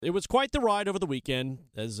It was quite the ride over the weekend,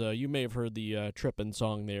 as you may have heard the trippin'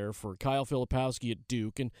 song there for Kyle Filipowski at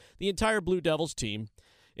Duke and the entire Blue Devils team,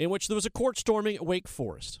 in which there was a court storming at Wake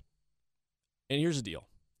Forest. And here's the deal.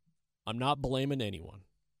 I'm not blaming anyone.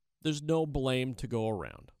 There's no blame to go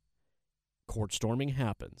around. Court storming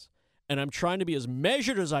happens. And I'm trying to be as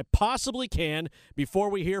measured as I possibly can before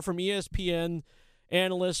we hear from ESPN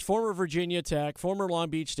analyst, former Virginia Tech, former Long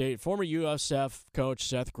Beach State, former USF coach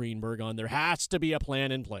Seth Greenberg on there has to be a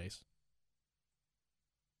plan in place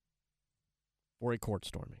for a court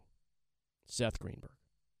storming. Seth Greenberg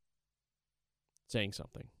saying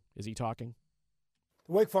something. Is he talking?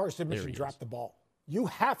 The Wake Forest admission dropped the ball. You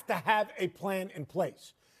have to have a plan in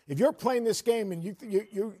place. If you're playing this game and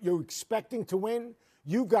you're expecting to win,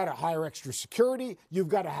 you've got to hire extra security. You've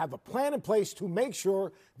got to have a plan in place to make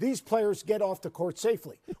sure these players get off the court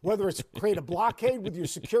safely. Stop. Whether it's create a blockade with your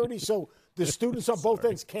security so the students on both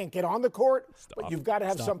ends can't get on the court, but you've got to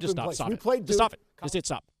have something in place. We played Duke. Just stop it. Just hit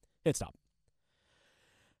stop. Hit stop.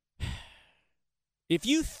 If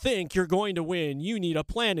you think you're going to win, you need a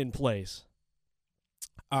plan in place.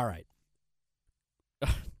 All right.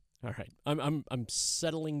 All right. I'm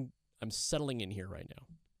settling in here right now.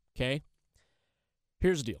 Okay?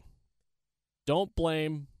 Here's the deal. Don't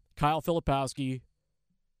blame Kyle Filipowski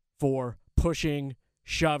for pushing,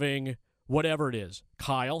 shoving, whatever it is.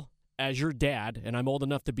 Kyle, as your dad, and I'm old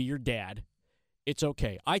enough to be your dad, it's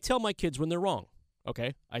okay. I tell my kids when they're wrong,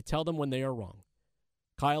 okay? I tell them when they are wrong.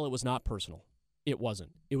 Kyle, it was not personal. It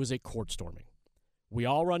wasn't. It was a court storming. We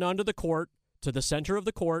all run onto the court, to the center of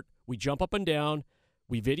the court. We jump up and down.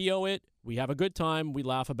 We video it. We have a good time. We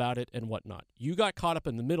laugh about it and whatnot. You got caught up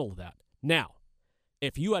in the middle of that. Now,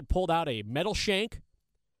 if you had pulled out a metal shank,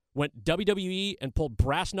 went WWE and pulled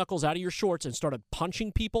brass knuckles out of your shorts and started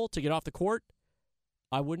punching people to get off the court,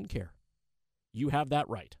 I wouldn't care. You have that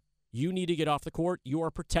right. You need to get off the court. You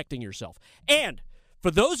are protecting yourself. And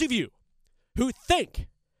for those of you who think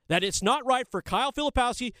that it's not right for Kyle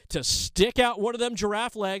Filipowski to stick out one of them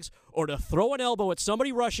giraffe legs or to throw an elbow at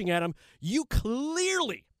somebody rushing at him, you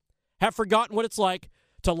clearly have forgotten what it's like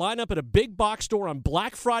to line up at a big box store on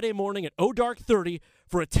Black Friday morning at dark 30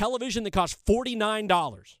 for a television that costs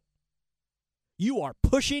 $49. You are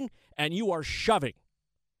pushing and you are shoving,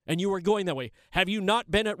 and you are going that way. Have you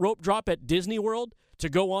not been at Rope Drop at Disney World to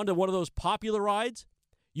go on to one of those popular rides?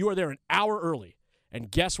 You are there an hour early,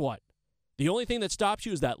 and guess what? The only thing that stops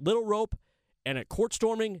you is that little rope, and at court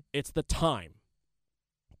storming, it's the time.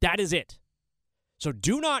 That is it. So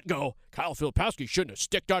do not go, Kyle Filipowski shouldn't have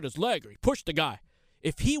sticked out his leg or he pushed the guy.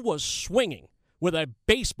 If he was swinging with a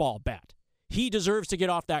baseball bat, he deserves to get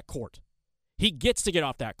off that court. He gets to get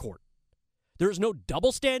off that court. There is no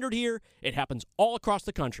double standard here. It happens all across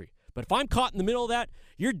the country. But if I'm caught in the middle of that,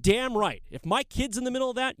 you're damn right. If my kid's in the middle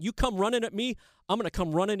of that, you come running at me, I'm going to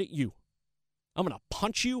come running at you. I'm going to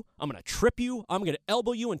punch you. I'm going to trip you. I'm going to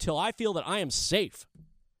elbow you until I feel that I am safe.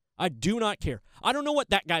 I do not care. I don't know what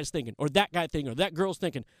that guy's thinking or that guy thinking or that girl's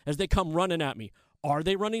thinking as they come running at me. Are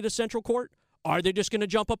they running to Central Court? Are they just going to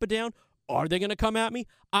jump up and down? Are they going to come at me?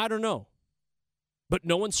 I don't know. But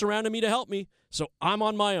no one's surrounding me to help me, so I'm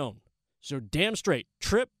on my own. So damn straight,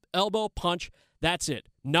 trip, elbow, punch, that's it.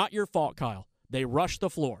 Not your fault, Kyle. They rushed the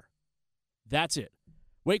floor. That's it.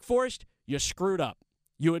 Wake Forest, you screwed up.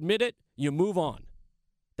 You admit it, you move on.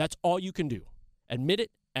 That's all you can do. Admit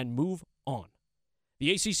it and move on.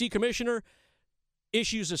 The ACC commissioner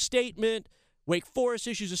issues a statement. Wake Forest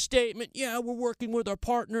issues a statement. Yeah, we're working with our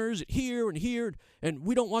partners here, and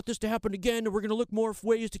we don't want this to happen again, and we're going to look more for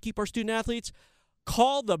ways to keep our student athletes.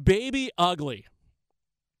 Call the baby ugly.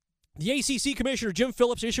 The ACC commissioner, Jim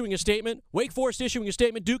Phillips, issuing a statement. Wake Forest issuing a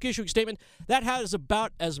statement. Duke issuing a statement. That has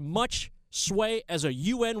about as much sway as a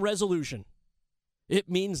UN resolution. It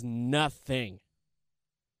means nothing.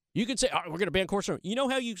 You can say, all right, we're going to ban court storming. You know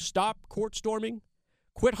how you stop court storming?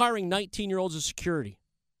 Quit hiring 19-year-olds as security.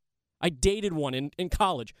 I dated one in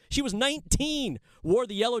college. She was 19, wore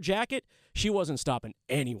the yellow jacket. She wasn't stopping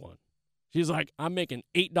anyone. She's like, I'm making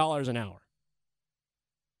 $8 an hour.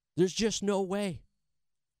 There's just no way.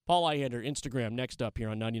 Paul Ihander, Instagram, next up here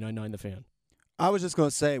on 99.9 The Fan. I was just going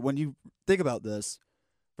to say, when you think about this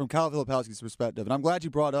from Kyle Filipowski's perspective, and I'm glad you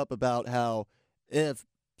brought up about how if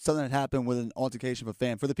something had happened with an altercation of a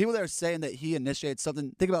fan, for the people that are saying that he initiated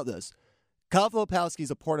something, think about this. Kyle Filipowski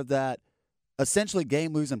is a part of that essentially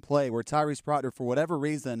game-losing play where Tyrese Proctor, for whatever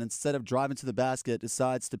reason, instead of driving to the basket,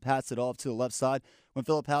 decides to pass it off to the left side when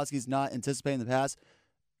Filipowski's not anticipating the pass.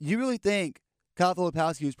 You really think Kyle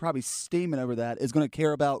Filipowski, who's probably steaming over that, is going to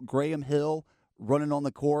care about Graham Hill running on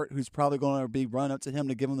the court, who's probably going to be running up to him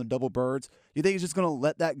to give him the double birds? You think he's just going to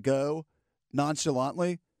let that go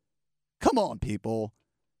nonchalantly? Come on, people.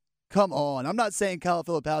 Come on. I'm not saying Kyle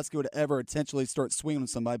Filipowski would ever intentionally start swinging on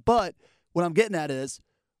somebody, but what I'm getting at is,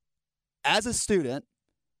 as a student,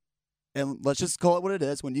 and let's just call it what it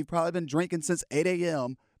is, when you've probably been drinking since 8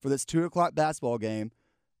 a.m. for this 2 o'clock basketball game,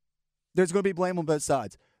 there's going to be blame on both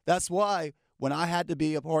sides. That's why when I had to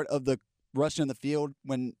be a part of the rushing in the field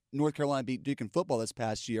when North Carolina beat Duke in football this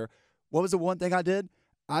past year, what was the one thing I did?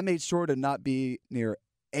 I made sure to not be near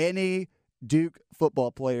any Duke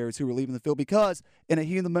football players who were leaving the field, because in a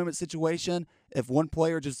heat-of-the-moment situation, if one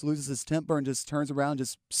player just loses his temper and just turns around and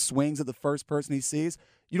just swings at the first person he sees,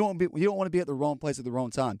 you don't want to be at the wrong place at the wrong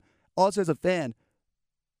time. Also, as a fan,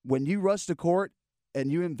 when you rush to court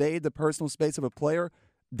and you invade the personal space of a player,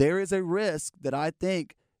 there is a risk that I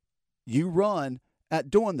think you run at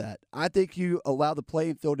doing that. I think you allow the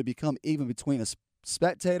playing field to become even between a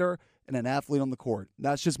spectator and an athlete on the court.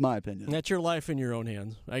 That's just my opinion. That's your life in your own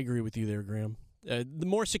hands. I agree with you there, Graham. The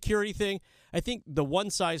more security thing, I think the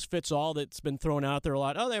one-size-fits-all that's been thrown out there a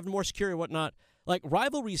lot, they have more security, whatnot. Like,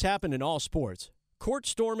 rivalries happen in all sports. Court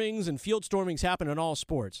stormings and field stormings happen in all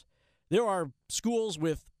sports. There are schools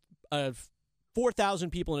with 4,000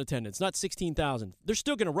 people in attendance, not 16,000. They're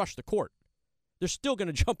still going to rush the court. They're still going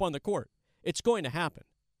to jump on the court. It's going to happen.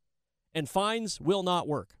 And fines will not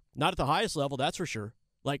work. Not at the highest level, that's for sure.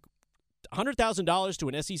 Like, $100,000 to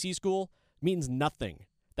an SEC school means nothing.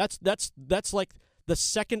 That's like the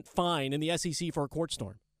second fine in the SEC for a court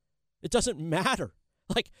storm. It doesn't matter.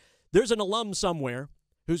 Like, there's an alum somewhere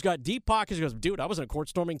who's got deep pockets who goes, dude, I was in a court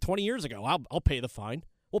storming 20 years ago. I'll pay the fine.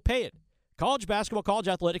 We'll pay it. College basketball, college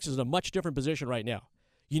athletics is in a much different position right now.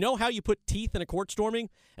 You know how you put teeth in a court storming?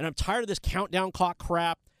 And I'm tired of this countdown clock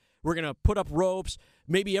crap. We're going to put up ropes.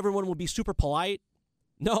 Maybe everyone will be super polite.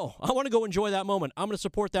 No, I want to go enjoy that moment. I'm going to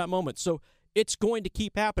support that moment. So it's going to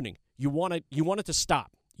keep happening. You want it to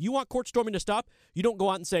stop. You want court storming to stop? You don't go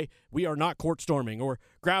out and say, we are not court storming, or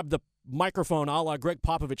grab the microphone a la Greg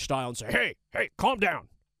Popovich style and say, hey, calm down.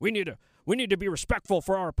 We need to be respectful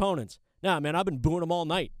for our opponents. Nah, man, I've been booing them all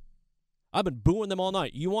night.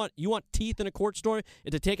 You want teeth in a court storming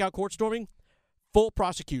and to take out court storming? Full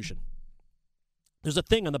prosecution. There's a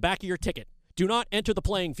thing on the back of your ticket. Do not enter the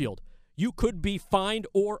playing field. You could be fined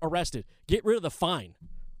or arrested. Get rid of the fine.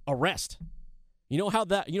 Arrest. You know how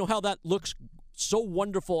that looks so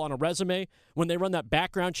wonderful on a resume when they run that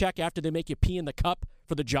background check after they make you pee in the cup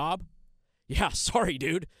for the job? Yeah, sorry,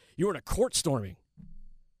 dude. You were in a court storming.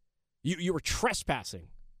 You were trespassing.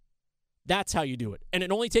 That's how you do it. And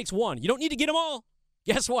it only takes one. You don't need to get them all.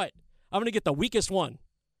 Guess what? I'm going to get the weakest one.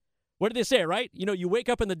 What did they say, right? You wake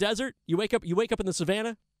up in the desert, you wake up in the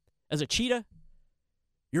savannah as a cheetah.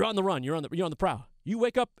 You're on the run, you're on the prowl. You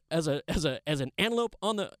wake up as an antelope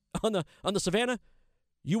on the savannah,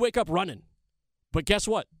 you wake up running. But guess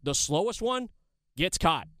what? The slowest one gets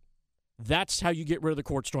caught. That's how you get rid of the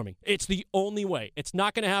court storming. It's the only way. It's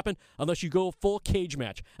not going to happen unless you go full cage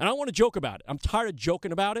match. And I don't want to joke about it. I'm tired of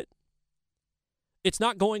joking about it. It's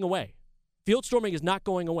not going away. Field storming is not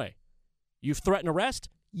going away. You threaten arrest,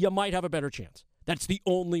 you might have a better chance. That's the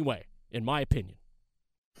only way, in my opinion.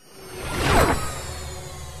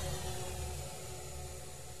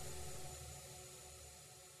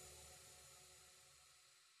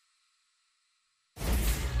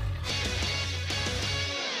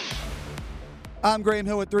 I'm Graham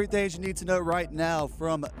Hill with 3 things you need to know right now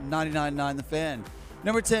from 99.9 The Fan.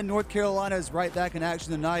 Number 10, North Carolina is right back in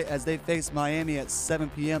action tonight as they face Miami at 7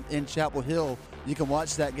 p.m. in Chapel Hill. You can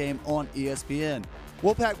watch that game on ESPN.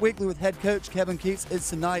 Wolfpack Weekly with head coach Kevin Keats is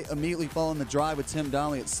tonight, immediately following the drive with Tim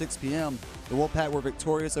Donnelly at 6 p.m. The Wolfpack were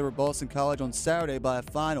victorious over Boston College on Saturday by a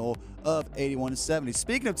final of 81-70.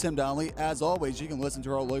 Speaking of Tim Donnelly, as always, you can listen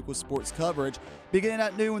to our local sports coverage beginning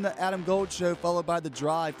at noon with the Adam Gold Show, followed by the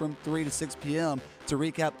drive from 3 to 6 p.m. to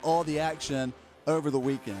recap all the action over the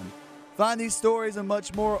weekend. Find these stories and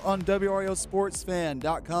much more on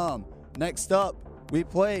WRLSportsFan.com. Next up, we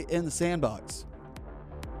play in the sandbox.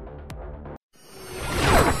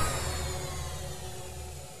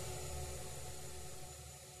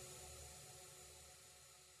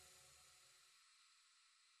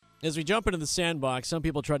 As we jump into the sandbox, some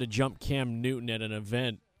people tried to jump Cam Newton at an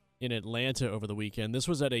event in Atlanta over the weekend. This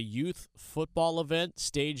was at a youth football event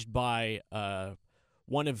staged by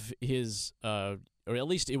one of his, or at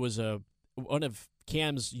least it was one of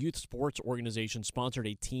Cam's youth sports organizations sponsored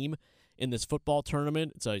a team in this football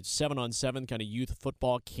tournament. It's a 7-on-7 kind of youth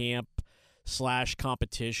football camp /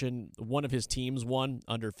 competition. One of his teams won,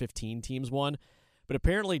 under 15 teams won. But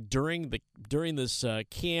apparently during this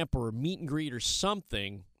camp or meet and greet or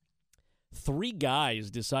something, 3 guys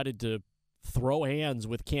decided to throw hands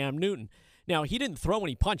with Cam Newton. Now, he didn't throw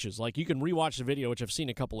any punches. Like, you can rewatch the video, which I've seen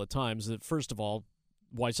a couple of times. That first of all,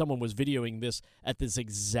 why someone was videoing this at this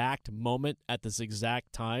exact moment, at this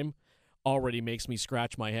exact time, already makes me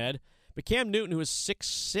scratch my head. But Cam Newton, who is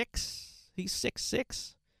 6'6", he's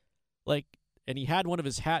 6'6", and he had one of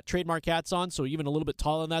his trademark hats on, so even a little bit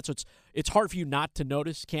taller than that. So it's hard for you not to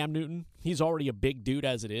notice Cam Newton. He's already a big dude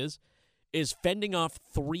as it is fending off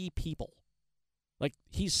 3 people. Like,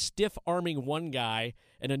 he's stiff-arming one guy,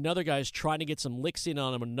 and another guy's trying to get some licks in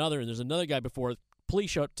on him another, and there's another guy before.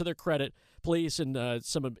 Police showed up, to their credit. Police and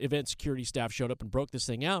some event security staff showed up and broke this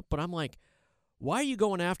thing out. But I'm like, why are you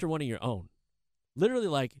going after one of your own? Literally,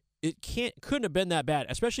 like, couldn't have been that bad,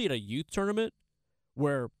 especially at a youth tournament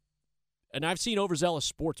where, and I've seen overzealous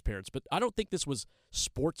sports parents, but I don't think this was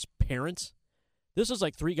sports parents. This was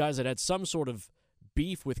like 3 guys that had some sort of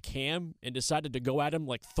beef with Cam and decided to go at him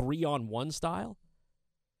like 3-on-1 style.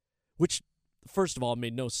 Which, first of all,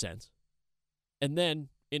 made no sense. And then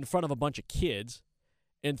in front of a bunch of kids,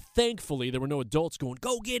 and thankfully there were no adults going,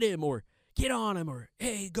 go get him, or get on him, or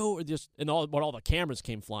hey, go, or just, and all the cameras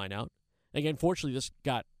came flying out. Again, fortunately, this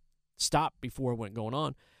got stopped before it went going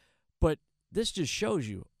on. But this just shows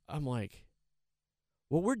you, I'm like,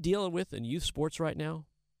 what we're dealing with in youth sports right now,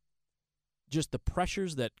 just the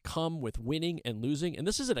pressures that come with winning and losing, and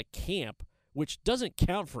this is at a camp, which doesn't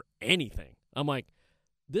count for anything. I'm like,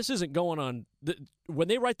 this isn't going on. When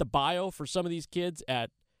they write the bio for some of these kids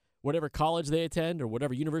at whatever college they attend or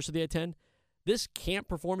whatever university they attend, this camp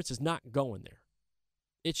performance is not going there.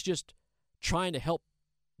 It's just trying to help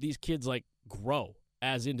these kids like grow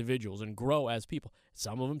as individuals and grow as people.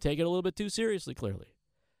 Some of them take it a little bit too seriously, clearly.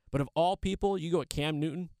 But of all people, you go at Cam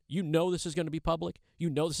Newton, you know this is going to be public, you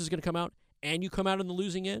know this is going to come out, and you come out on the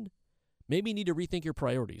losing end. Maybe you need to rethink your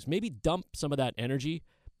priorities. Maybe dump some of that energy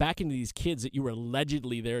back into these kids that you were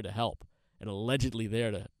allegedly there to help and allegedly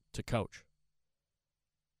there to coach.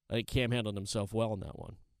 I think Cam handled himself well in that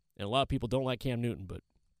one. And a lot of people don't like Cam Newton, but,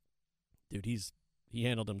 dude, he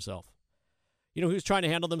handled himself. You know who's trying to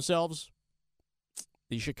handle themselves?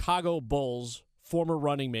 The Chicago Bulls' former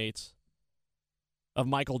running mates of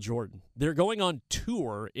Michael Jordan. They're going on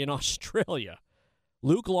tour in Australia.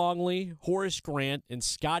 Luke Longley, Horace Grant, and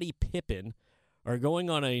Scottie Pippen are going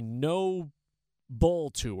on a no-bull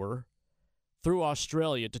tour through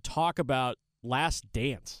Australia to talk about Last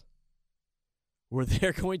Dance, where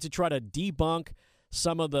they're going to try to debunk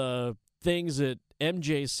some of the things that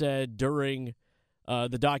MJ said during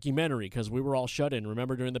the documentary, because we were all shut in.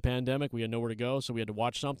 Remember, during the pandemic, we had nowhere to go, so we had to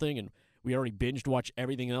watch something, and we already binged watch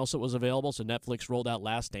everything else that was available, so Netflix rolled out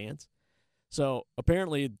Last Dance. So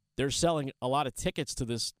apparently they're selling a lot of tickets to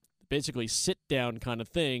this basically sit-down kind of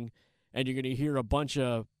thing, and you're going to hear a bunch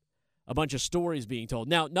of stories being told.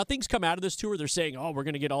 Now, nothing's come out of this tour. They're saying, oh, we're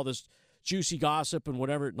going to get all this juicy gossip and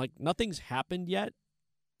whatever. Like, nothing's happened yet,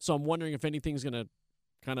 so I'm wondering if anything's going to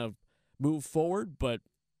kind of move forward, but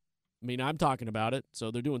I mean, I'm talking about it, so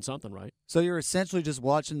they're doing something right. So you're essentially just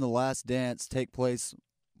watching The Last Dance take place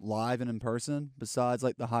live and in person, besides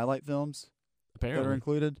like the highlight films Apparently. that are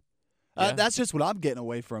included? Yeah. That's just what I'm getting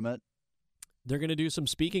away from it. They're going to do some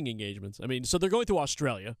speaking engagements. I mean, so they're going to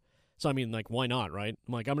Australia. So, I mean, like, why not, right?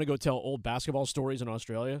 I'm like, I'm going to go tell old basketball stories in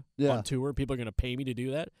Australia on tour. People are going to pay me to do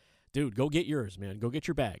that. Dude, go get yours, man. Go get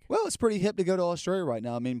your bag. Well, it's pretty hip to go to Australia right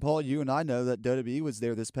now. I mean, Paul, you and I know that WWE was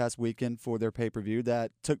there this past weekend for their pay-per-view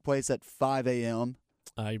that took place at 5 a.m.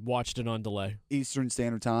 I watched it on delay. Eastern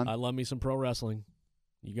Standard Time. I love me some pro wrestling.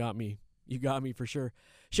 You got me. You got me for sure.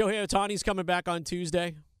 Shohei Ohtani's coming back on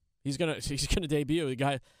Tuesday. He's gonna debut. The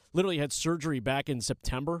guy literally had surgery back in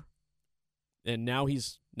September, and now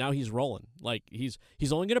he's rolling. Like, he's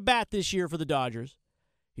only gonna bat this year for the Dodgers.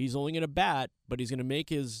 He's only gonna bat, but he's gonna make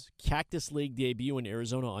his Cactus League debut in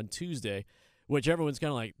Arizona on Tuesday, which everyone's kind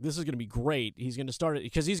of like, this is gonna be great. He's gonna start it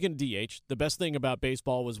because he's gonna DH. The best thing about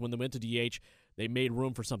baseball was when they went to DH, they made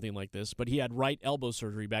room for something like this. But he had right elbow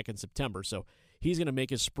surgery back in September, so he's gonna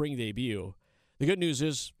make his spring debut. The good news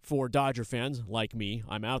is for Dodger fans like me,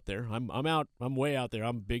 I'm out there. I'm out. I'm way out there.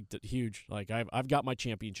 I'm big, huge. Like, I've got my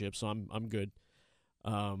championship, so I'm good.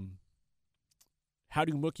 How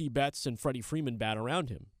do Mookie Betts and Freddie Freeman bat around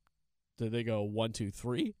him? Do they go 1, 2,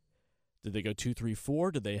 3? Did they go 2, 3,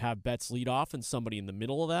 4? Did they have Betts lead off and somebody in the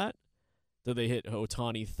middle of that? Did they hit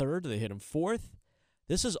Ohtani third? Did they hit him fourth?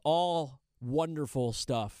 This is all wonderful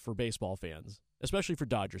stuff for baseball fans, especially for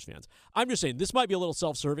Dodgers fans. I'm just saying, this might be a little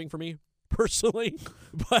self-serving for me personally,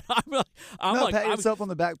 but I'm pat yourself on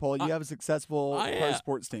the back, Paul. You have a successful pro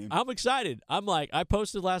sports team. I'm excited. I'm like, I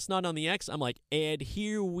posted last night on the X. I'm like, and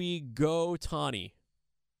here we go, Tawny.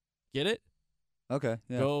 Get it? Okay.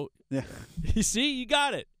 Yeah. Go. Yeah. You see, you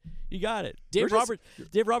got it. You got it. Dave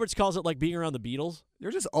Roberts calls it like being around the Beatles.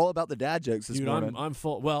 You're just all about the dad jokes this morning. I'm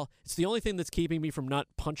full. Well, it's the only thing that's keeping me from not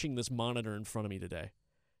punching this monitor in front of me today.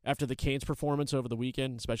 After the Canes performance over the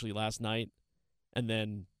weekend, especially last night, and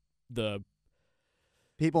then the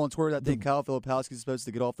people on Twitter that think Kyle Filipowski is supposed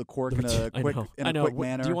to get off the court in a quick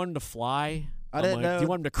manner. Do you want him to fly? I didn't know. Do you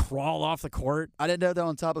want him to crawl off the court? I didn't know that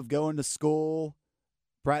on top of going to school,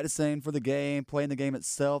 practicing for the game, playing the game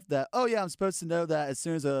itself, that, oh, yeah, I'm supposed to know that as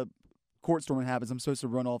soon as a court storming happens, I'm supposed to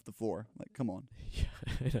run off the floor. Like, come on. Yeah,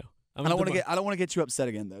 I know. I don't want to get you upset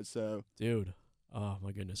again, though. So, dude, oh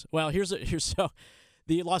my goodness. Well, here's so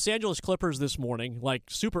the Los Angeles Clippers this morning, like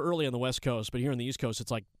super early on the West Coast, but here on the East Coast,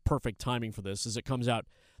 it's like perfect timing for this. As it comes out,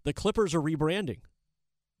 the Clippers are rebranding.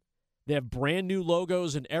 They have brand new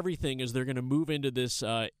logos and everything as they're going to move into this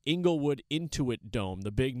Inglewood Intuit Dome,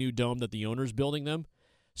 the big new dome that the owner's building them.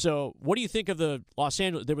 So, what do you think of the Los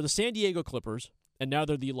Angeles? They were the San Diego Clippers, and now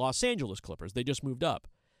they're the Los Angeles Clippers. They just moved up.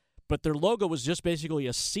 But their logo was just basically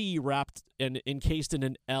a C wrapped and encased in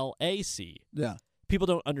an LAC. Yeah. People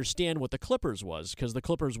don't understand what the Clippers was, because the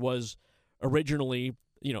Clippers was originally,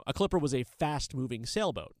 a Clipper was a fast-moving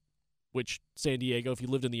sailboat, which San Diego, if you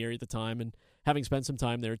lived in the area at the time, and having spent some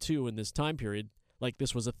time there too in this time period, like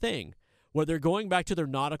this was a thing, where they're going back to their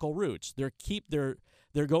nautical roots.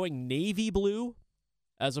 They're going navy blue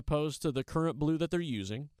as opposed to the current blue that they're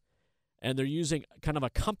using, and they're using kind of a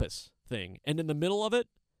compass thing. And in the middle of it,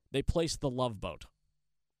 they placed the Love Boat.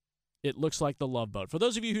 It looks like the Love Boat. For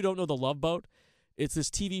those of you who don't know the Love Boat, it's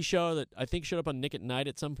this TV show that I think showed up on Nick at Night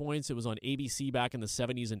at some points. It was on ABC back in the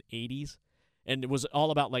 70s and 80s. And it was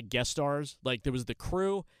all about, like, guest stars. Like, there was the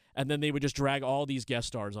crew, and then they would just drag all these guest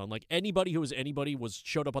stars on. Like, anybody who was anybody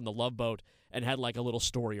showed up on the Love Boat and had, like, a little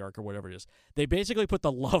story arc or whatever it is. They basically put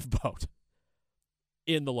the Love Boat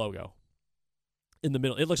in the logo. In the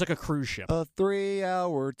middle. It looks like a cruise ship. A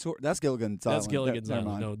 3-hour tour. That's Gilligan's Island. That's Gilligan's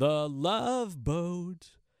Island. No, the Love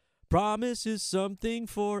Boat promises something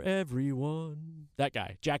for everyone. That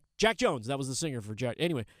guy. Jack Jones. That was the singer for Jack.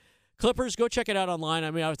 Anyway, Clippers, go check it out online.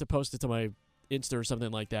 I mean, I have to post it to my Insta or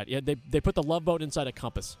something like that. Yeah, they put the Love Boat inside a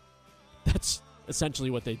compass. That's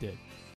essentially what they did.